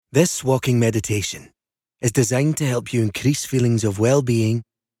This walking meditation is designed to help you increase feelings of well-being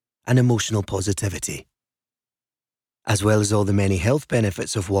and emotional positivity. As well as all the many health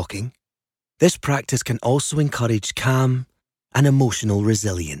benefits of walking, this practice can also encourage calm and emotional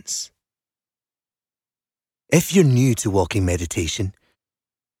resilience. If you're new to walking meditation,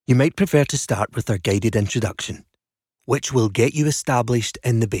 you might prefer to start with our guided introduction, which will get you established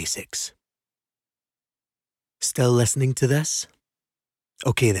in the basics. Still listening to this?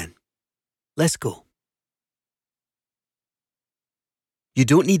 Okay then, let's go. You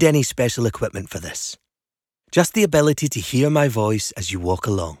don't need any special equipment for this, just the ability to hear my voice as you walk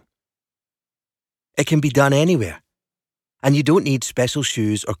along. It can be done anywhere, and you don't need special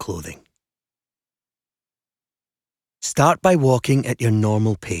shoes or clothing. Start by walking at your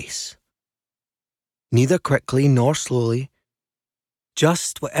normal pace. Neither quickly nor slowly,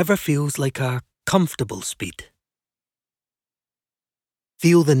 just whatever feels like a comfortable speed.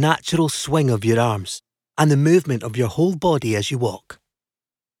 Feel the natural swing of your arms and the movement of your whole body as you walk.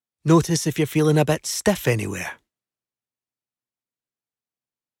 Notice if you're feeling a bit stiff anywhere.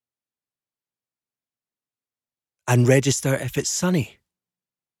 And register if it's sunny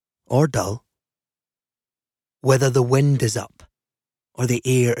or dull, whether the wind is up or the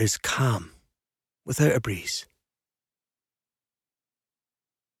air is calm without a breeze.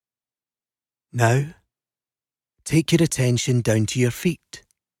 Now, take your attention down to your feet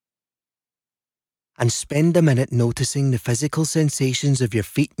and spend a minute noticing the physical sensations of your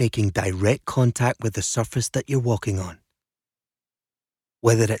feet making direct contact with the surface that you're walking on.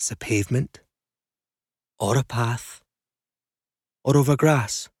 Whether it's a pavement, or a path, or over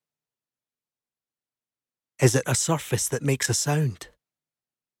grass. Is it a surface that makes a sound?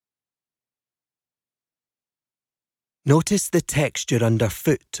 Notice the texture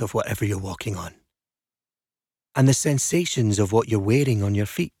underfoot of whatever you're walking on, and the sensations of what you're wearing on your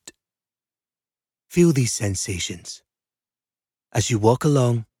feet. Feel these sensations as you walk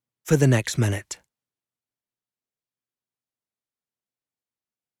along for the next minute.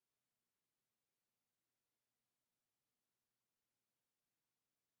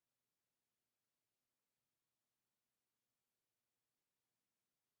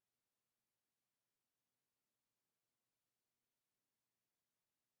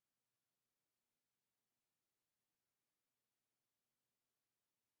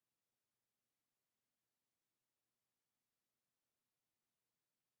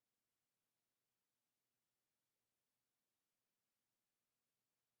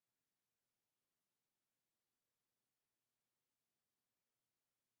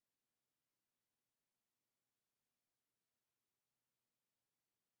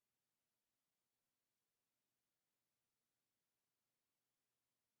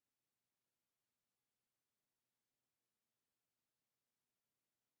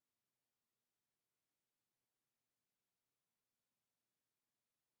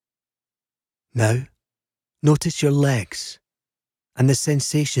 Now, notice your legs and the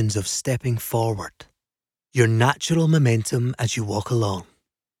sensations of stepping forward, your natural momentum as you walk along.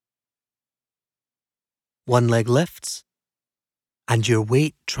 One leg lifts, and your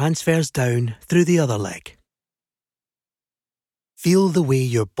weight transfers down through the other leg. Feel the way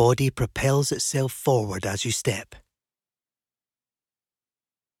your body propels itself forward as you step.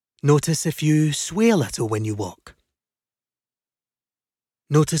 Notice if you sway a little when you walk.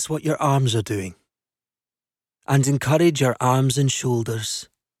 Notice what your arms are doing, and encourage your arms and shoulders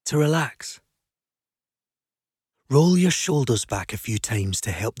to relax. Roll your shoulders back a few times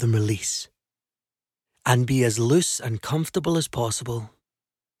to help them release, and be as loose and comfortable as possible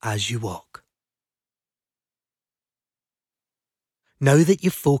as you walk. Now that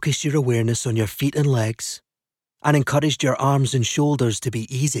you've focused your awareness on your feet and legs, and encouraged your arms and shoulders to be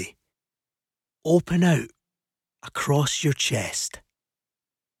easy, open out across your chest.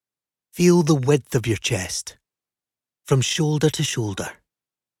 Feel the width of your chest, from shoulder to shoulder.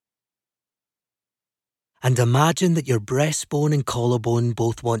 And imagine that your breastbone and collarbone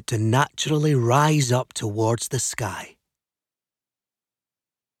both want to naturally rise up towards the sky.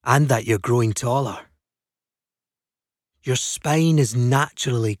 And that you're growing taller. Your spine is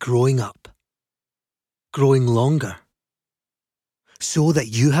naturally growing up, growing longer, so that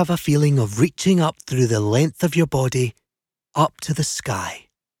you have a feeling of reaching up through the length of your body up to the sky.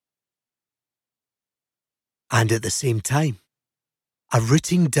 And at the same time, a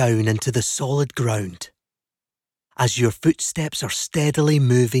rooting down into the solid ground as your footsteps are steadily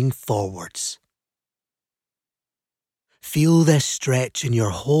moving forwards. Feel this stretch in your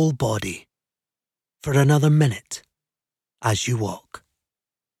whole body for another minute as you walk.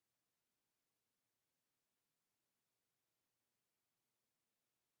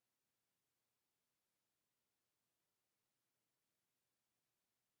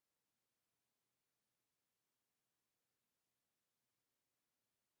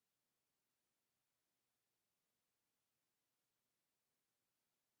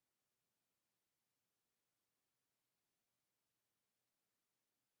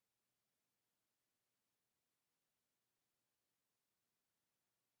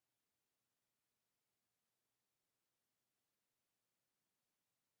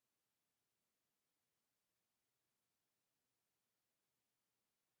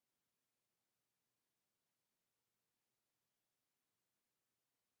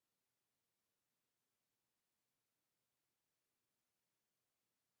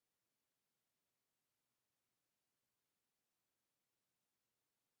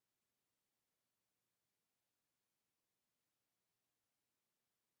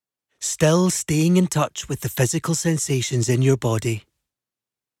 still staying in touch with the physical sensations in your body.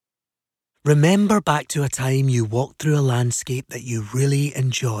 Remember back to a time you walked through a landscape that you really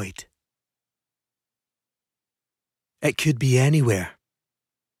enjoyed. It could be anywhere.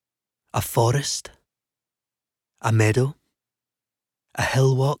 A forest, a meadow, a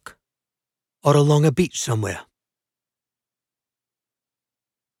hill walk, or along a beach somewhere.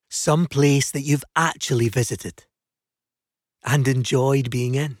 Some place that you've actually visited and enjoyed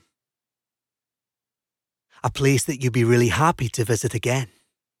being in. A place that you'd be really happy to visit again.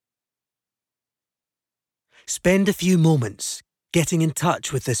 Spend a few moments getting in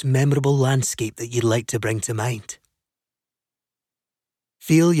touch with this memorable landscape that you'd like to bring to mind.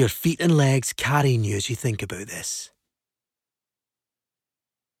 Feel your feet and legs carrying you as you think about this.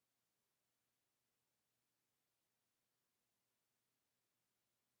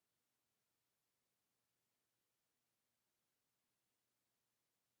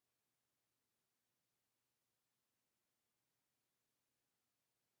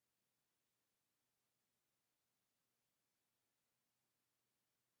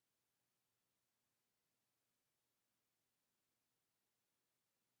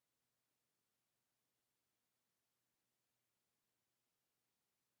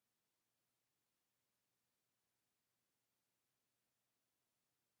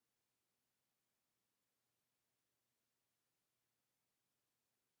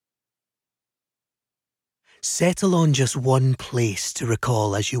 Settle on just one place to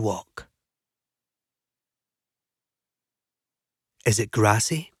recall as you walk. Is it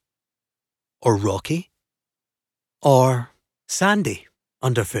grassy? Or rocky? Or sandy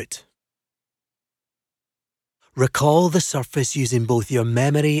underfoot? Recall the surface using both your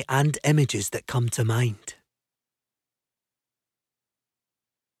memory and images that come to mind.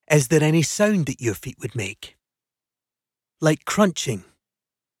 Is there any sound that your feet would make? Like crunching?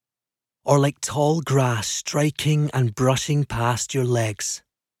 Or like tall grass striking and brushing past your legs?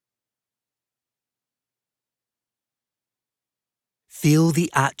 Feel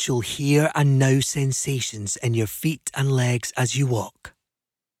the actual here and now sensations in your feet and legs as you walk.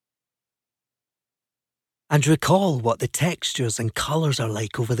 And recall what the textures and colours are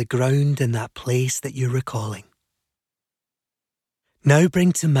like over the ground in that place that you're recalling. Now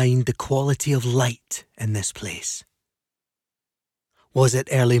bring to mind the quality of light in this place. Was it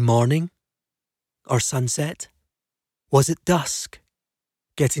early morning or sunset? Was it dusk,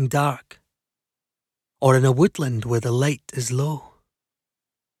 getting dark? Or in a woodland where the light is low?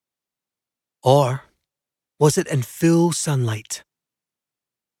 Or was it in full sunlight?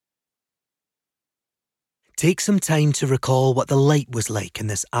 Take some time to recall what the light was like in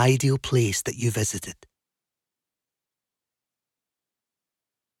this ideal place that you visited.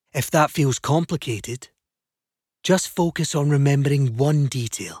 If that feels complicated, just focus on remembering one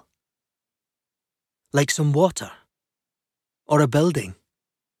detail, like some water, or a building,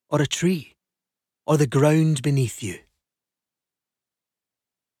 or a tree, or the ground beneath you.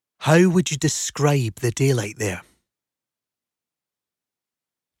 How would you describe the daylight there?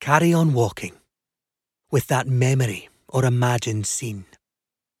 Carry on walking with that memory or imagined scene.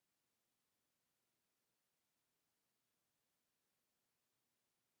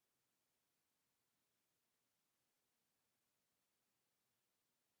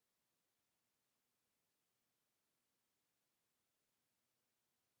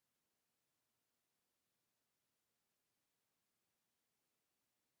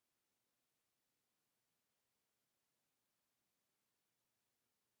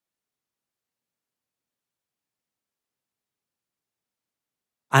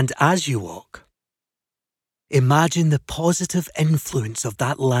 And as you walk, imagine the positive influence of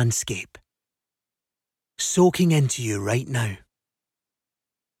that landscape soaking into you right now.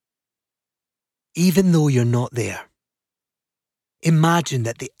 Even though you're not there, imagine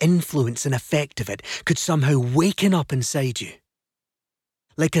that the influence and effect of it could somehow waken up inside you,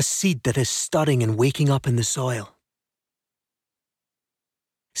 like a seed that is stirring and waking up in the soil.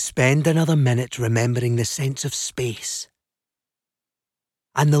 Spend another minute remembering the sense of space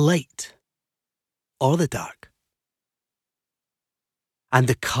and the light or the dark and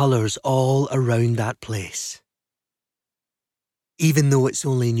the colours all around that place. Even though it's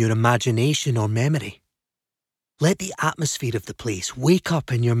only in your imagination or memory, let the atmosphere of the place wake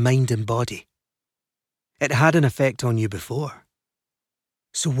up in your mind and body. It had an effect on you before,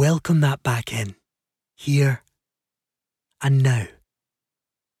 so welcome that back in, here and now.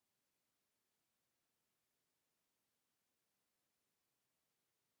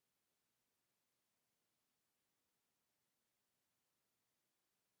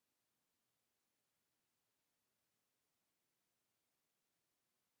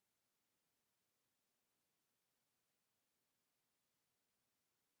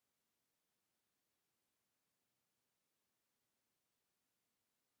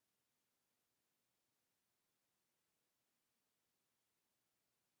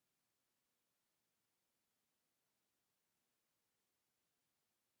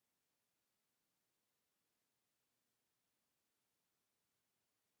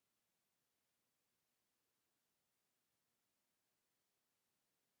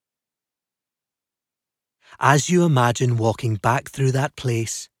 As you imagine walking back through that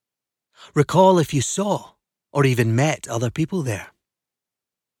place, recall if you saw or even met other people there.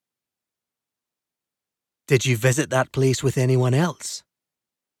 Did you visit that place with anyone else?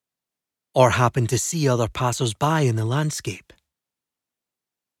 Or happen to see other passers-by in the landscape?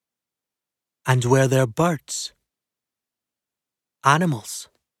 And were there birds, animals,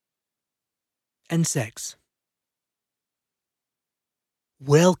 insects?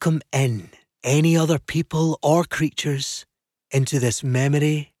 Welcome in any other people or creatures into this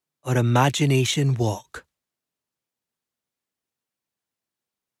memory or imagination walk.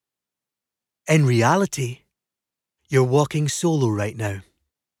 In reality, you're walking solo right now.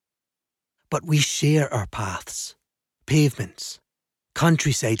 But we share our paths, pavements,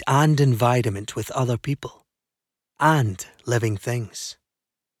 countryside and environment with other people and living things.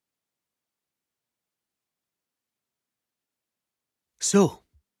 So,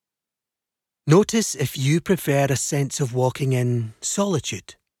 notice if you prefer a sense of walking in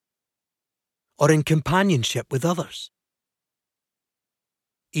solitude or in companionship with others,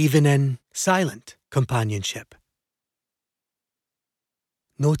 even in silent companionship.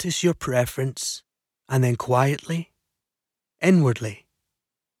 Notice your preference and then quietly, inwardly,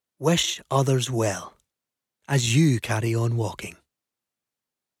 wish others well as you carry on walking.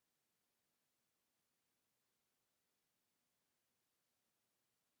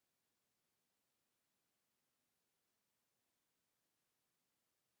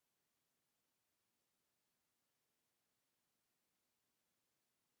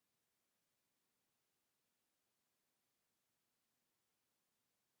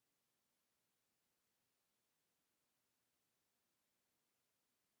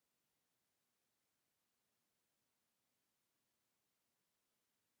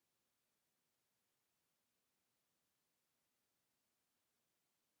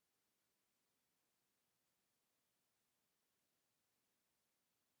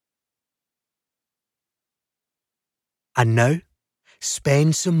 And now,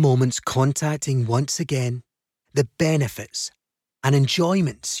 spend some moments contacting once again the benefits and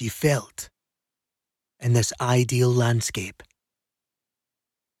enjoyments you felt in this ideal landscape,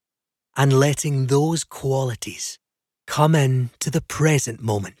 and letting those qualities come into the present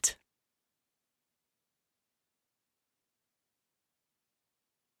moment.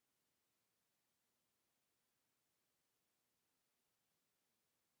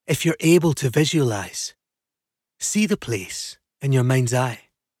 If you're able to visualize, see the place in your mind's eye.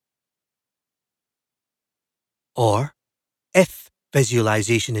 Or, if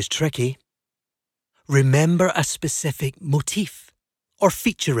visualization is tricky, remember a specific motif or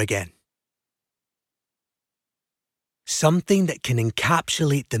feature again. Something that can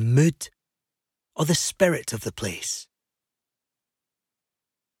encapsulate the mood or the spirit of the place.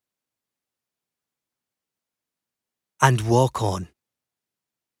 And walk on,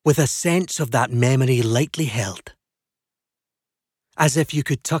 with a sense of that memory lightly held, as if you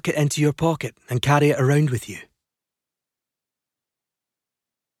could tuck it into your pocket and carry it around with you.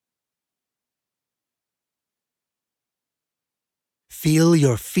 Feel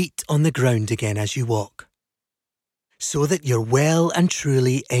your feet on the ground again as you walk, so that you're well and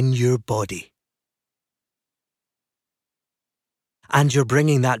truly in your body. And you're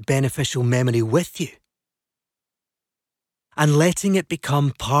bringing that beneficial memory with you, and letting it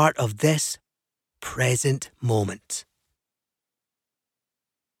become part of this present moment.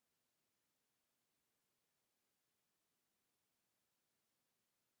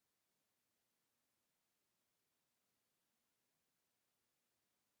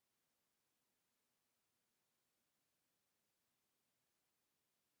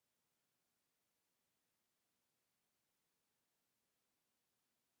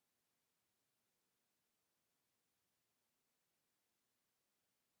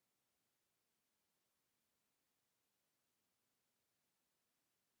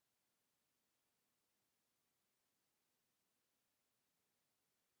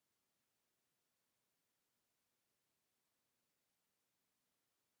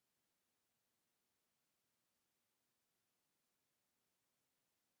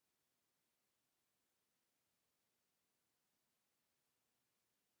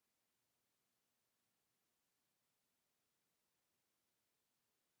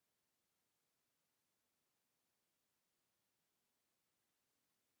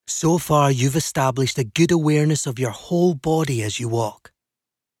 So far, you've established a good awareness of your whole body as you walk,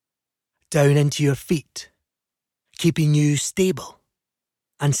 down into your feet, keeping you stable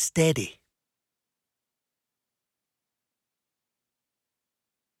and steady.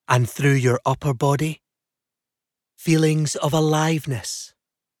 And through your upper body, feelings of aliveness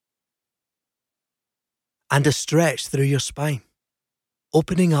and a stretch through your spine,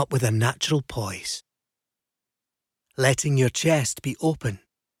 opening up with a natural poise, letting your chest be open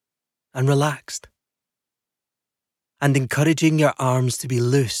and relaxed, and encouraging your arms to be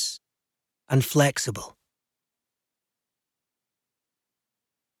loose and flexible.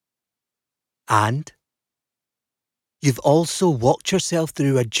 And you've also walked yourself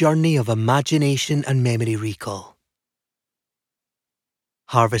through a journey of imagination and memory recall,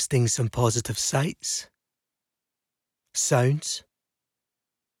 harvesting some positive sights, sounds,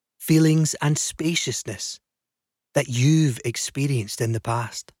 feelings and spaciousness that you've experienced in the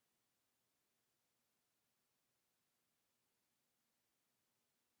past.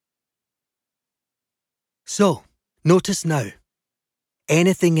 So, notice now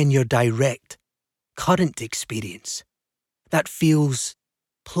anything in your direct, current experience that feels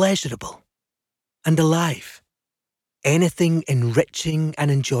pleasurable and alive. Anything enriching and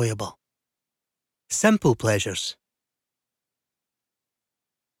enjoyable. Simple pleasures.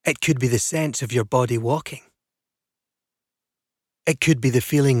 It could be the sense of your body walking. It could be the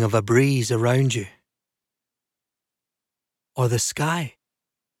feeling of a breeze around you, or the sky,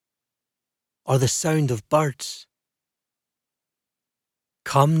 or the sound of birds.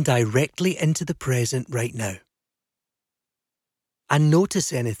 Come directly into the present right now and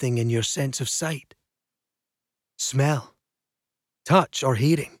notice anything in your sense of sight, smell, touch, or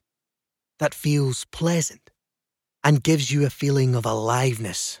hearing that feels pleasant and gives you a feeling of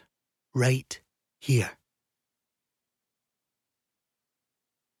aliveness right here.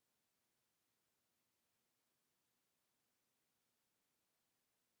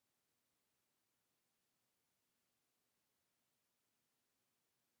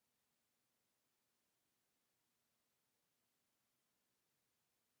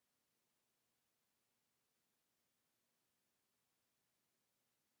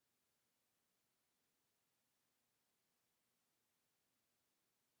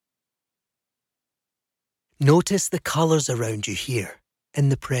 Notice the colours around you here in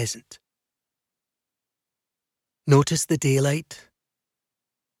the present. Notice the daylight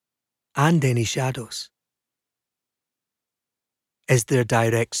and any shadows. Is there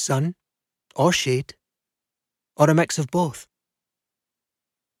direct sun or shade, or a mix of both?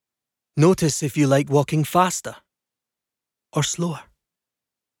 Notice if you like walking faster or slower,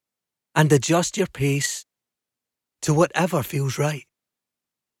 and adjust your pace to whatever feels right.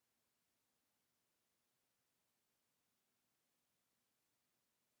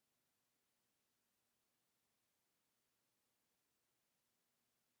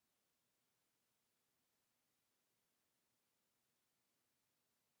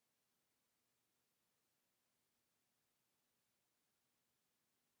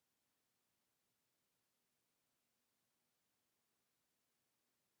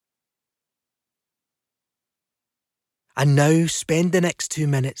 And now spend the next 2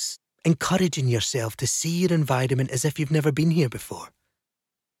 minutes encouraging yourself to see your environment as if you've never been here before.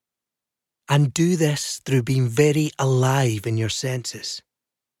 And do this through being very alive in your senses.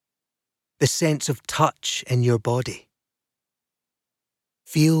 The sense of touch in your body.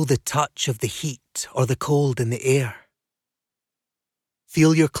 Feel the touch of the heat or the cold in the air.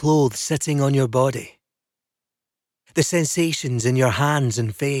 Feel your clothes sitting on your body. The sensations in your hands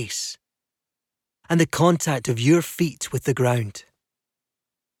and face. And the contact of your feet with the ground.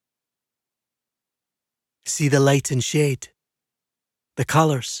 See the light and shade, the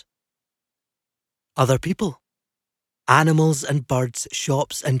colours, other people, animals and birds,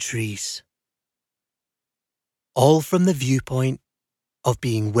 shops and trees. All from the viewpoint of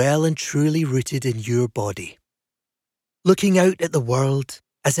being well and truly rooted in your body. Looking out at the world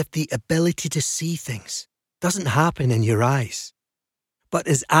as if the ability to see things doesn't happen in your eyes, but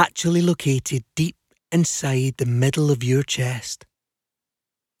is actually located deep inside the middle of your chest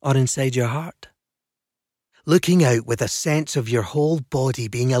or inside your heart. Looking out with a sense of your whole body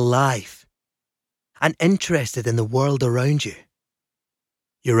being alive and interested in the world around you.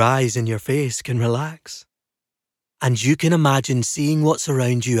 Your eyes and your face can relax. And you can imagine seeing what's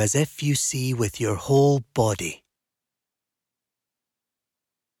around you as if you see with your whole body.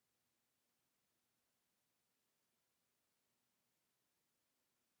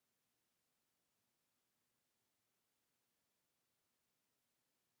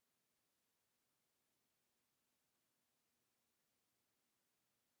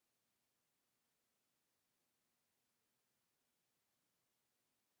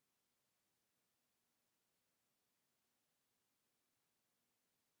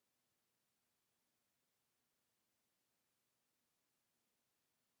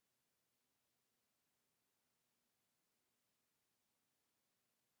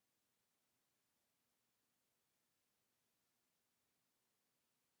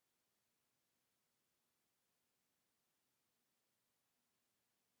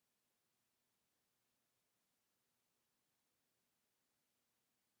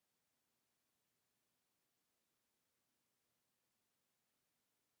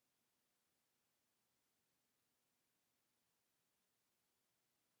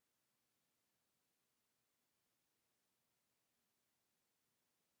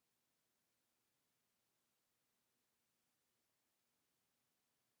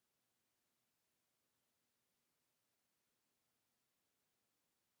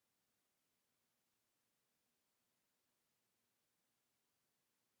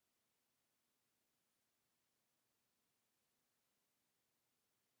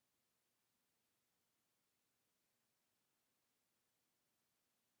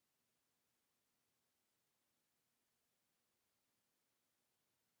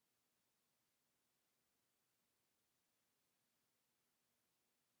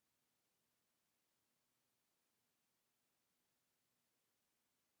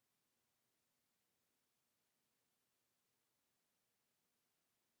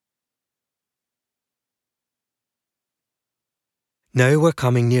 Now we're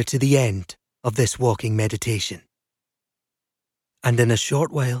coming near to the end of this walking meditation. And in a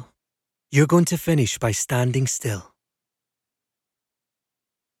short while, you're going to finish by standing still.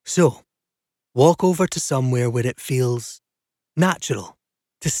 So, walk over to somewhere where it feels natural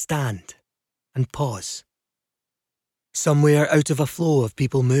to stand and pause. Somewhere out of a flow of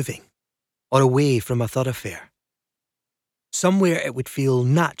people moving, or away from a thoroughfare. Somewhere it would feel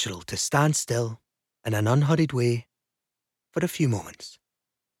natural to stand still in an unhurried way for a few moments.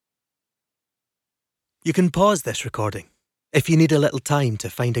 You can pause this recording if you need a little time to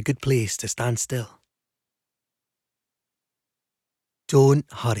find a good place to stand still. Don't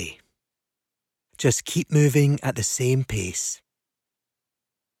hurry. Just keep moving at the same pace.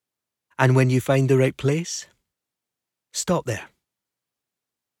 And when you find the right place, stop there.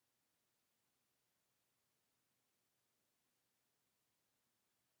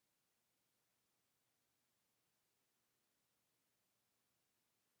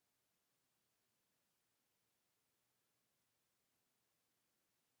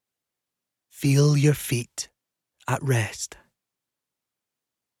 Feel your feet at rest.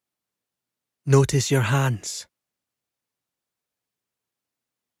 Notice your hands.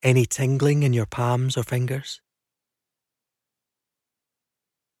 Any tingling in your palms or fingers?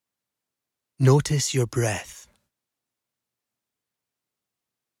 Notice your breath.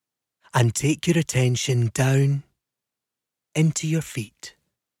 And take your attention down into your feet.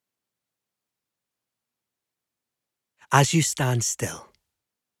 As you stand still,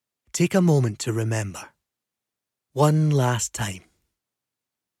 take a moment to remember, one last time,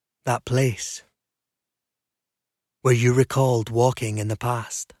 that place where you recalled walking in the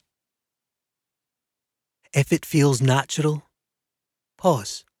past. If it feels natural,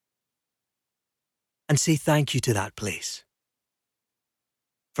 pause and say thank you to that place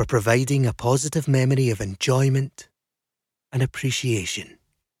for providing a positive memory of enjoyment and appreciation.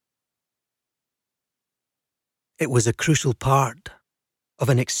 It was a crucial part of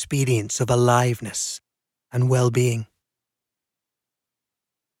an experience of aliveness and well-being.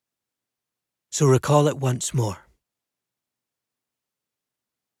 So recall it once more,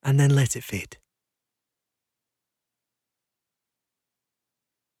 and then let it fade.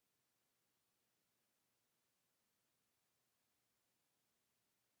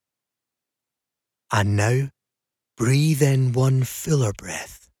 And now, breathe in one fuller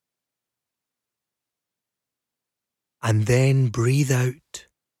breath. And then breathe out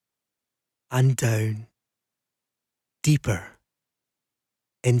and down, deeper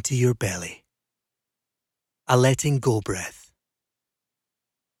into your belly. A letting go breath.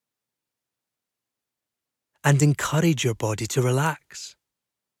 And encourage your body to relax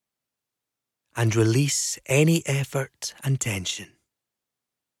and release any effort and tension.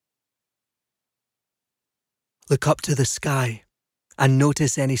 Look up to the sky and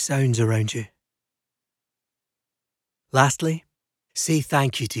notice any sounds around you. Lastly, say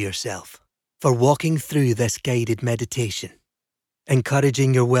thank you to yourself for walking through this guided meditation,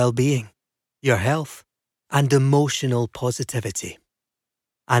 encouraging your well-being, your health, and emotional positivity.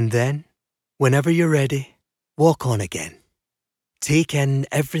 And then, whenever you're ready, walk on again. Take in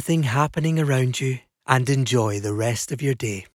everything happening around you and enjoy the rest of your day.